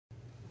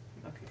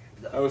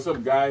What's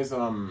up, guys?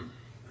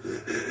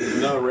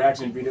 Another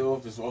reaction video,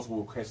 just also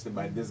requested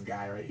by this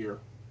guy right here.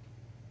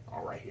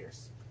 All right, here.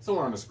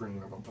 Somewhere on the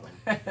screen, I'm gonna put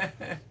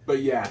him.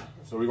 But yeah,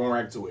 so we're gonna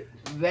react to it.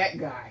 That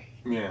guy.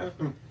 Yeah.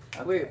 Okay.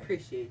 We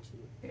appreciate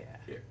you.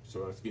 Yeah.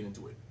 So let's get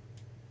into it.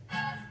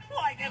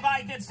 Like if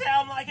I could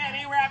sound like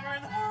any rapper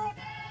in the world,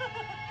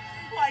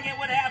 like it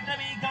would have to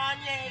be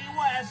Kanye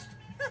West.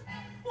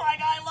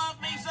 Like I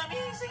love me some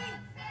Easy.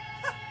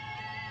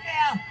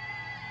 Yeah.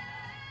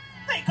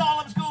 They call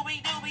him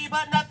Scooby Dooby,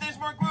 but nothing's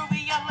more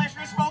groovy unless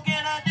you're smoking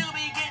a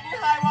doobie, getting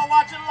high while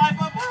watching Life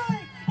of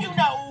Pi. You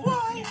know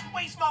why?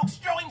 We smoke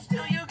joints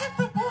till you get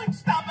the point.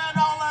 Stopping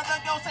all of the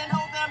ghosts and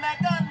hold them at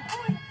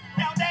gunpoint.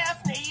 Now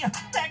Daphne,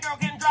 that girl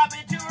can drop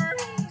it to her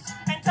knees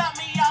and top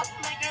me up,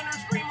 making her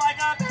scream like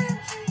a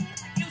banshee.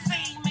 You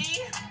see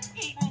me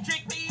eating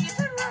chickpeas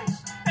and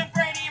rice, and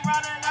Freddy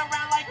running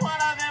around like one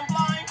of them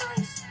blind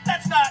mice.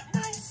 That's not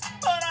nice,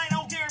 but I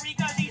don't care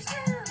because he's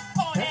here.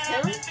 Oh, yeah,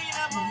 I've been beat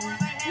him over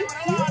the head with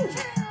a lawn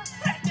chair.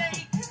 That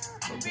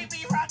daycare, we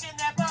be rocking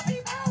that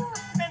puppy power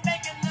and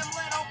making them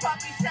little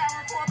puppies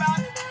shower for about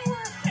an hour.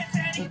 It's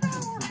Eddie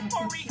Bauer,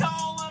 or we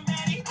call him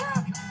Eddie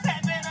Brock.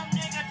 That venom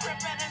nigga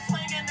tripping and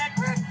slinging that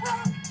crack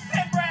rock.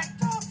 And Brack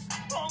talks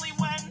only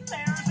when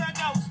there's a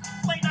ghost.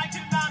 Late night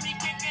tsunami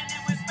kicking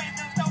it with space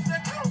that's coast to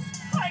coast.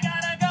 I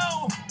gotta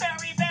go,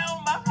 Barry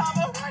Bell,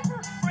 Mahama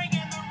Riper. Bring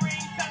in the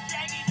ring, cause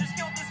Shaggy just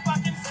killed this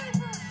fucking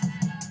saber.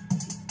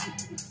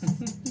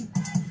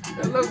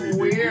 That look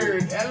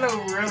weird. That look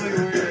really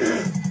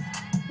weird.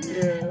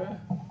 Yeah.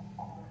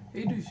 He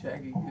do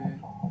Shaggy good.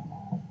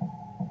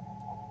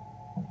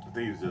 I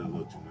think he was doing a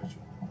little too much.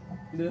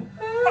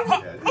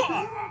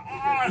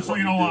 So,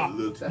 you know,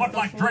 much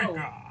like Drake, flow.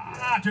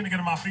 I tend to get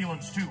in my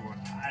feelings too,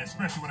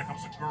 especially when it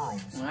comes to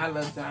girls. I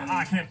love Johnny.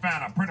 I can't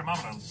find a pretty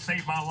mama to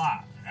save my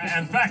life.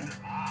 In fact,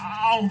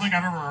 I don't think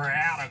I've ever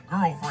had a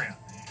girlfriend.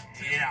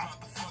 Yeah,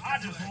 I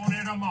just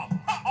wanted a mama.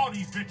 All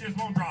these bitches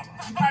want drama.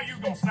 How you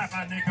gon' slap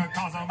a nigga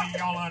cause of me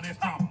all of this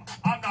drama?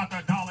 I'm not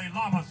the Dalai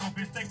Lama, so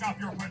bitch, take off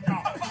your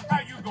pajamas.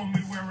 How you gon'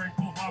 be wearing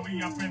clothes while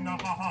we up in the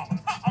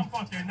Bahamas? I'm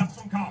fucking up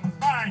some commas.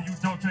 Fine, you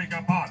don't take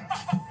a bottom.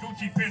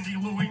 Gucci,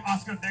 Fendi, Louis,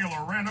 Oscar De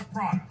La Renta,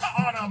 Prada.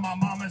 Honor my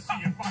mama,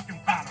 see if I can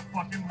find a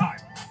fucking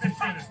Bible. This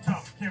shit is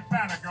tough. Can't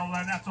find a girl,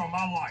 and that's on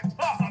my life.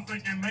 I'm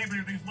thinking maybe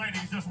these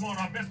ladies just want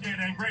a biscuit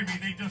and gravy.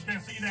 They just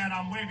can't see that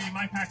I'm wavy.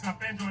 Might pack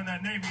up and join the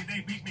Navy.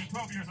 They beat me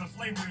 12 years of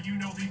slavery. You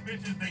know these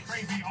bitches, they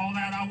crazy. All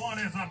that I want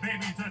is a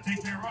baby to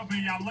take care of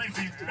me. I'm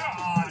lazy.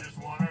 I just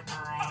want a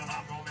girl, and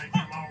I'm gonna make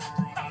you my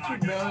world. And I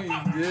No, you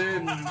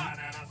didn't. I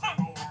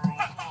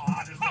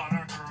just want a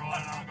girl,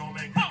 and I'm gonna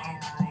make you my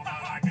world. And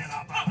I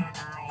cannot find a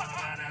girl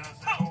in a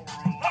single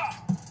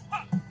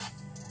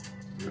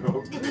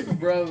world. His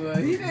brother,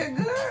 he did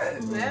good.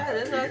 Yeah,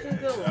 that's actually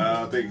good. I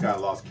think he kind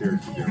of lost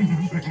character there for a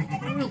second.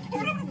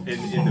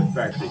 In the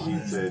fact that he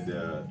said,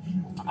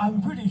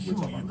 I'm pretty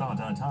sure you thought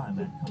our time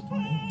had come to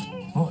an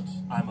end, but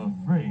I'm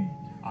afraid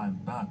I'm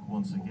back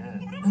once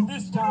again. And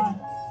this time,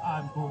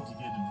 I'm going to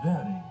get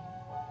very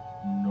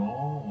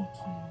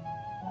naughty.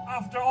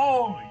 After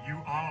all, you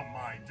are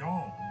my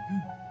dog.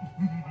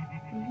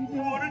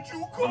 What did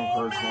you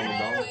call me?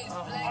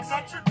 I'm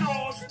not your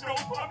dog.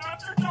 Nope, I'm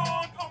not your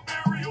dog. I'm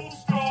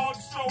Mariel's dog,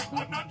 so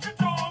I'm not your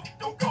dog.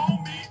 Don't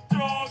call me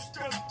dog,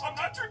 cause I'm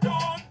not your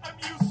dog. I'm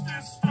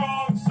Eustace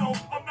dog, so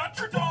I'm not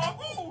your dog.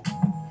 Ooh.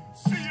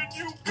 Seeing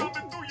you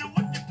coming through, you're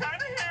looking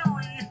kinda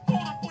hairy.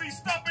 Hold on, please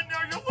stop it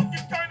now, you're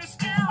looking kinda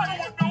scary. I don't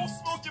want no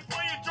smoke, you're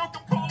playing joke,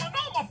 I'm calling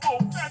all my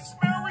folks. That's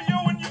Mario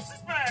and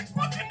Eustace Max,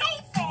 fucking no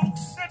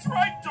folks. That's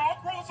right,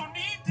 dog, rolls on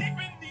knee deep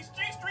in these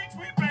G streets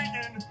we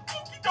banging.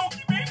 Okie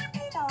dokie, baby,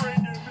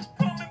 boomeranging.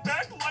 Coming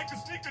back like a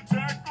sneak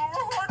attack or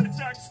a heart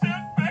attack.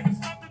 Step back and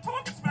stop the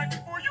talking smack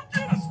before you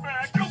get a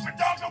smack. Stupid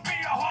dog, don't be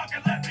a hog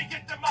and let me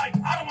get the mic.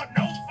 I don't want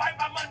no fight,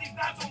 my money's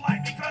not so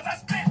light because I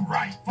spit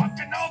right.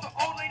 Fucking all the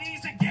old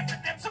ladies and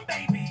giving them some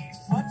babies.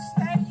 What's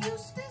that,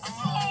 Eustace?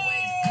 I'm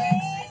always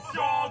sexy.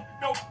 Dog,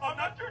 no, I'm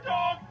not your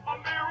dog.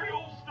 I'm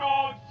Mariel's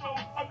dog, so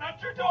I'm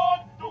not your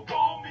dog. Don't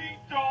call me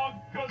dog,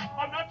 cause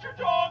I'm not your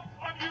dog.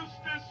 I'm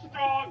Eustace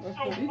dog,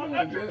 so I'm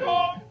not your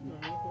dog.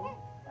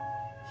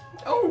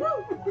 Oh.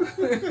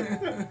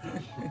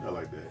 I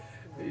like that.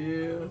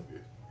 Yeah.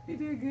 He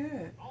did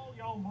good. All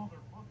y'all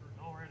motherfuckers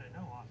already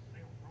know I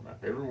steal from My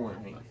favorite one,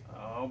 Hank.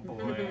 Oh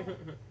boy.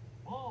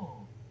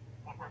 Oh.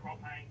 Fuck with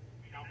propane.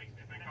 We don't mix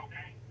this in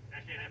cocaine.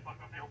 That shit ain't fuck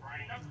up your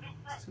brain.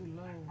 Too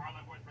low.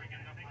 Harlan was bringing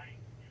the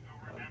pain. You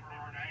gon' remember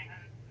our name.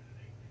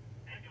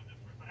 And you'll just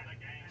reset the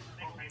game.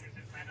 Next payments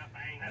is spend a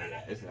thing.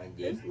 It's not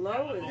good. It's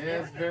low. Yeah,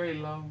 it's very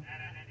low.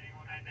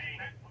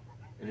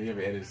 And they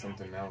ever edited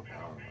something out? I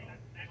don't know.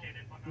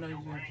 No, you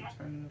have to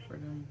turn it for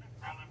them.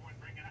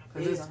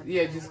 Cause it's,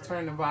 yeah, just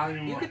turn the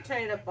volume You up could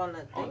turn it up on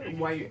the thing.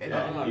 while you edit.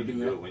 No, you can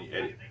do it when you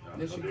edit.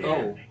 Yes, you No, can.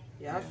 Oh.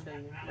 Yeah, I'll show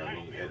you. no,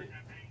 when you edit.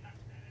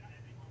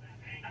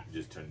 You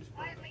just turn this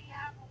button up.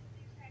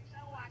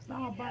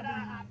 No, Bobby.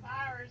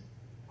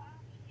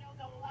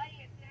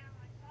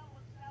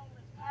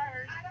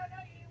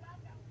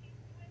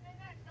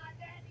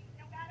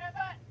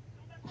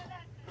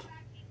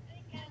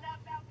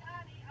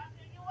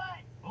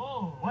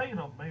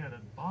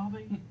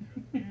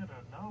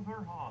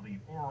 other hobby,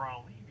 or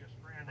I'll leave you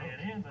stranded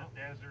in the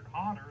desert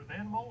hotter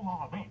than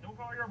Mojave. Don't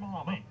call your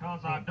mama,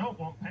 cause I don't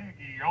want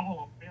Peggy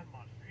all up in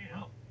my shit.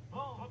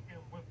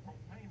 Cooking with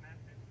propane, that's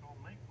just gonna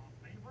make my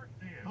favorite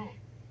dish.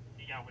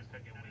 She always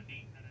cooking with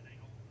heat.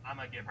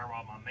 I'ma give her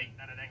all my meat.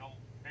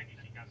 Peggy,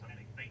 she got some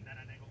big feet.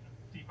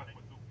 She fucking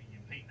with Goofy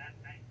and Pete.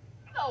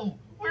 No,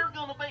 we're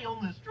gonna be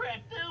on this track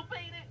too,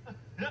 Petey.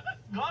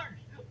 Gosh,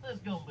 that's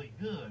gonna be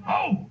good.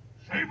 Oh,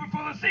 save it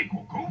for the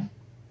sequel, Goof.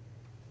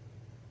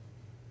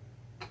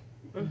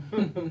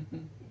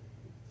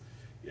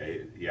 Yeah,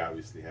 he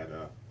obviously had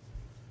a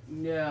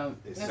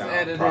It's sound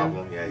editing.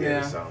 problem. Yeah, he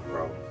had a sound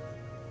problem.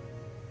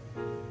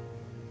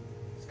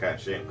 It's kind of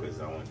a shame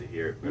because I wanted to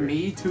hear it better.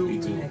 Me too. Me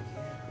too.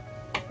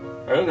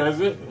 Oh, that's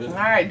it. All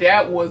right,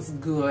 that was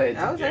good.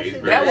 That was Yeah, he's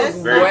actually very- That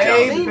was very way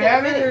talented.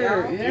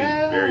 better. He's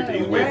Yeah,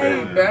 He's way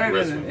better than the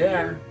rest of them.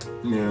 Yeah,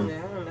 Yeah.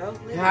 Yeah, that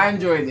was lit. I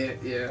enjoyed it.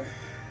 Yeah,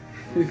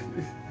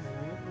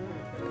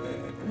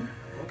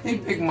 he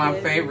picked my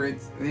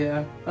favorites.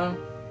 Yeah. Huh?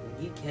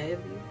 You heavy.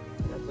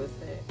 That's what's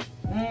that.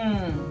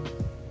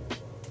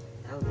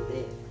 That was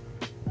lit.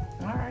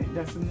 All right,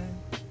 that's the name.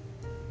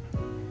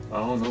 I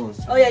don't know.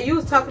 Oh yeah, you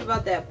was talking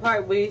about that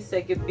part where you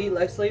said it be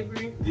like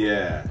slavery.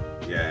 Yeah.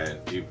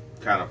 You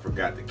kind of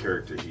forgot the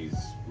character he's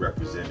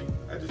representing.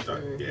 I just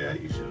thought, yeah,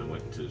 you shouldn't have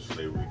went into the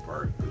slavery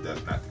part, but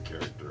that's not the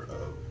character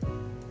of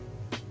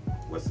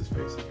what's his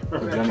face?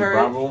 Johnny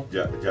Bravo.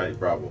 Johnny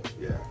Bravo.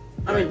 Yeah.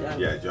 I mean,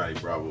 Johnny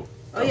Bravo.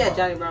 Oh yeah,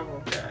 Johnny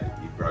Bravo. Yeah,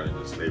 he brought in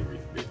the slavery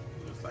bit.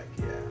 It was like,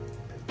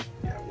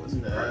 it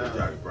wasn't part of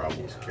Johnny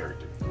Bravo's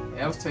character.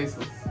 That was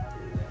tasteless.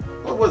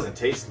 Well, it wasn't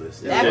tasteless.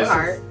 That It's just-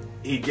 part.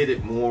 He did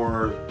it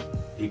more.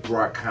 He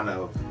brought kind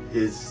of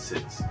his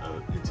sense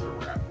into the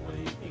rap when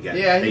he got.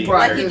 Yeah, he paid brought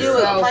Like he character. do with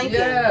himself. Plankton.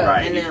 Yeah.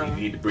 Right, And he them.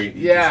 need to bring,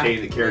 Yeah. stay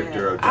in the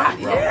character of Ah,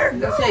 Johnny Bravo. yeah, You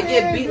go said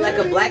get beat ahead.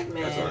 like a black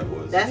man. That's what it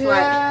was. That's Yeah.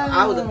 why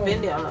I was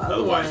offended on the other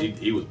Otherwise, one.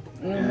 he was.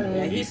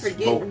 Yeah, he he smoked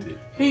forgetting.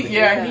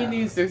 it. He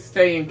needs to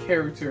stay in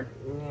character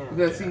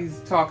because Yeah. he's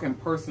talking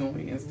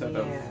personally instead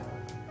of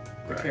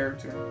the Right.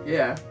 character.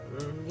 Yeah.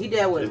 He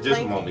did with It's just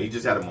a Plankton. moment. He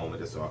just had a moment.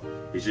 That's all.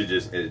 He should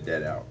just edit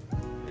that out.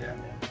 Yeah,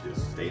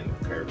 just stay in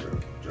the character of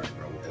Johnny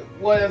Bravo.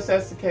 What if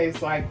that's the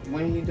case? Like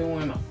when he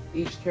doing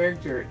each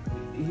character,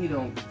 he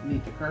don't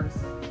need to curse.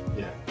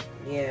 Yeah.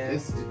 Yeah.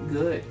 It's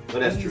good.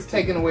 But that's He's true.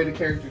 taking away the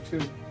character too.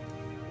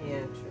 Yeah,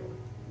 true.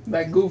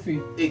 Like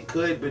Goofy. It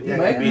could, but that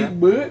Might could be be.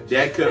 butch.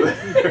 That could.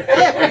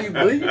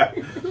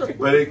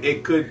 But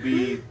it could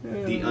be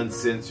the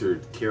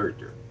uncensored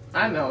character,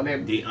 I know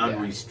that. the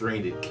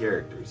unrestrained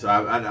character. So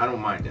I don't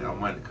mind that. I don't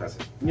mind the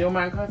cussing. You don't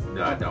mind cussing?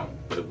 No, I don't.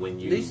 But when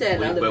You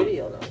said another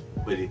video though.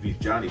 But if he's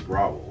Johnny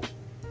Bravo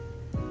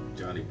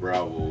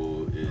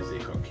is a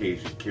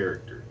Caucasian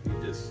character.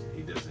 He's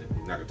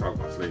not gonna talk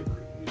about slavery.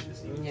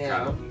 He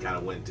kind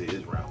of went into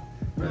his realm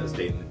rather than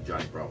staying in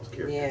Johnny Bravo's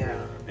character.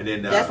 Yeah. And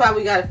then That's why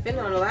we got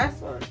offended on the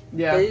last one.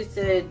 Yeah. He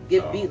said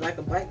get beat like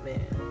a black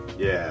man.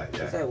 Yeah.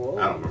 It's like, whoa.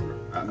 I don't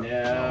remember.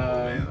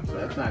 Yeah. I'm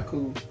sorry. That's not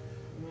cool.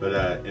 But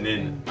and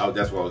then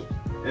that's what I was.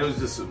 It was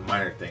just a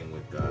minor thing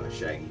with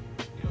Shaggy.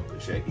 You know,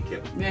 because Shaggy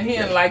kept. Yeah, he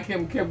didn't like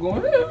him. Kept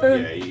going.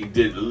 Yeah, he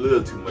did a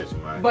little too much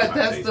in my. But my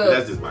that's taste. the. But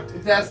that's just my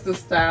taste. That's the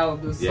style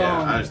of the song.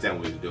 Yeah, I understand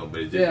what he was doing,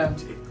 but it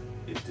just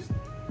it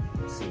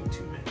just seemed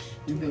too much.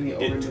 You think he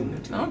Did too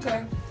overlooked much. it?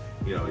 Okay.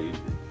 You know, you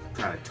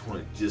kind of tone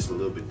it just a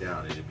little bit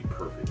down, and it'd be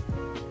perfect.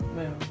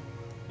 Well,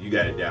 You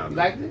got it down. you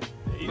liked it?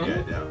 Yeah, you got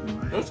it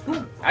down. That's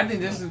cool. I think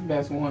this is the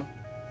best one.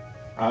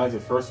 I like the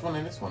first one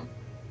and this one.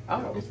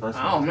 Oh, His first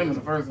I one. don't remember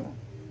the first one.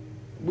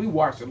 We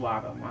watched a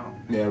lot of them. I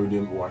don't. Yeah, we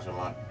did watch a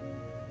lot.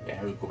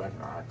 Yeah, we go back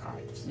in our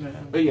archives. Yeah.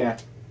 But yeah.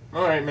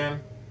 All right,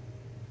 man.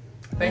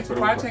 Thanks for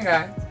watching,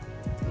 guys.